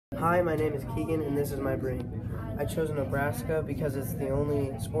Hi, my name is Keegan, and this is my brain. I chose Nebraska because it's the only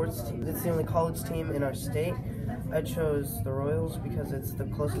it's the only college team in our state. I chose the Royals because it's the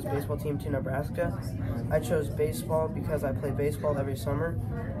closest baseball team to Nebraska. I chose baseball because I play baseball every summer.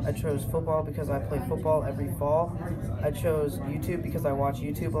 I chose football because I play football every fall. I chose YouTube because I watch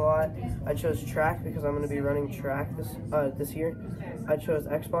YouTube a lot. I chose track because I'm going to be running track this year. I chose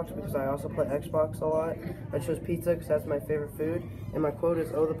Xbox because I also play Xbox a lot. I chose pizza because that's my favorite food. And my quote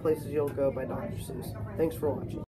is, "Oh, the places you'll go" by Dr. Seuss. Thanks for watching.